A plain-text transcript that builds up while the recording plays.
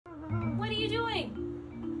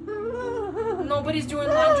nobody's doing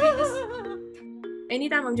laundry.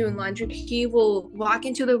 Anytime I'm doing laundry, he will walk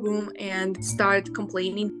into the room and start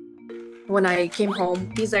complaining. When I came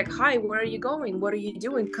home, he's like, "Hi, where are you going? What are you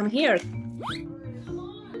doing? Come here."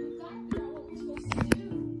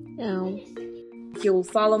 No. He'll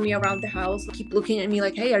follow me around the house, keep looking at me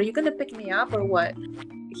like, "Hey, are you gonna pick me up or what?"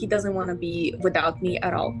 He doesn't want to be without me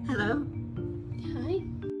at all. Hello. Hi.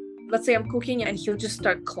 Let's say I'm cooking and he'll just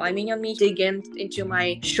start climbing on me, dig into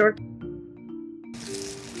my shirt.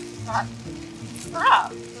 Stop.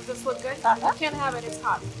 Does this look good? You can't have it, it's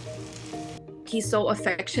hot. He's so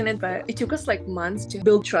affectionate, but it took us like months to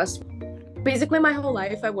build trust. Basically, my whole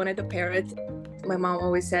life, I wanted a parrot. My mom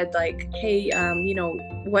always said like, "Hey,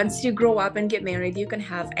 once you grow up and get married, you can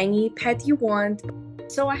have any pet you want."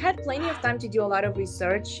 So I had plenty of time to do a lot of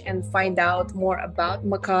research and find out more about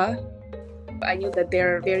macaw. I knew that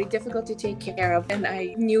they're very difficult to take care of, and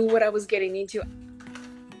I knew what I was getting into.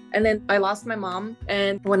 And then I lost my mom,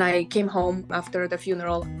 and when I came home after the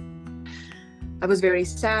funeral, I was very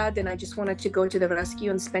sad, and I just wanted to go to the rescue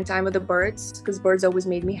and spend time with the birds, because birds always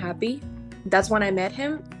made me happy. That's when I met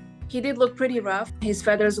him. He did look pretty rough. His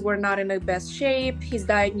feathers were not in the best shape. His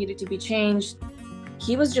diet needed to be changed.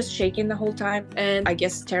 He was just shaking the whole time, and I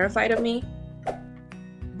guess terrified of me.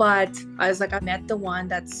 But I was like, I met the one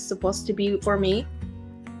that's supposed to be for me.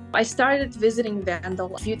 I started visiting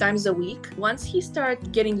Vandal a few times a week. Once he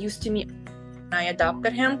started getting used to me, I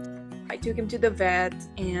adopted him. I took him to the vet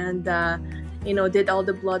and did all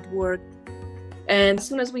the blood work. And as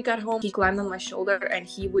soon as we got home, he climbed on my shoulder and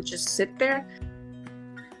he would just sit there.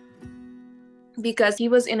 Because he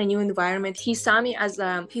was in a new environment, he saw me as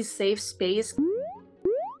his safe space.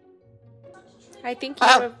 I think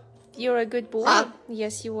you're a good boy.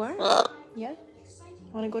 Yes, you are. Yeah.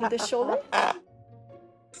 Want to go to the shoulder?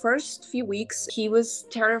 First few weeks, he was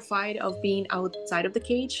terrified of being outside of the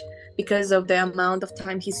cage because of the amount of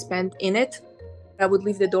time he spent in it. I would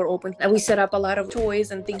leave the door open and we set up a lot of toys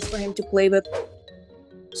and things for him to play with.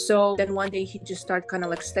 So then one day he just started kind of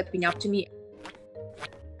like stepping up to me.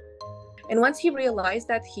 And once he realized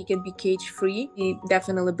that he can be cage free, he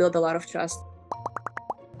definitely built a lot of trust.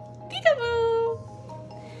 Peekaboo!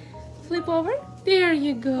 Flip over. There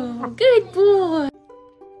you go. Good boy.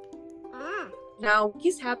 Now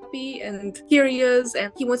he's happy and curious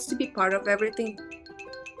and he wants to be part of everything.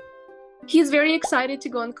 He's very excited to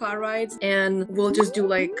go on car rides and we'll just do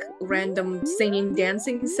like random singing,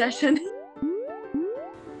 dancing session.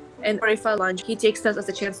 And if I lunch, he takes that as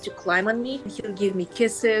a chance to climb on me. He'll give me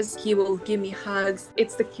kisses. He will give me hugs.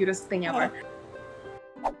 It's the cutest thing ever.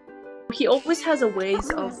 He always has a ways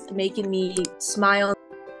of making me smile.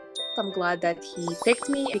 I'm glad that he picked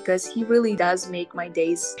me because he really does make my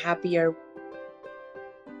days happier.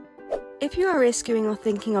 If you are rescuing or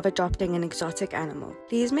thinking of adopting an exotic animal,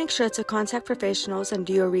 please make sure to contact professionals and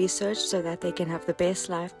do your research so that they can have the best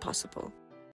life possible.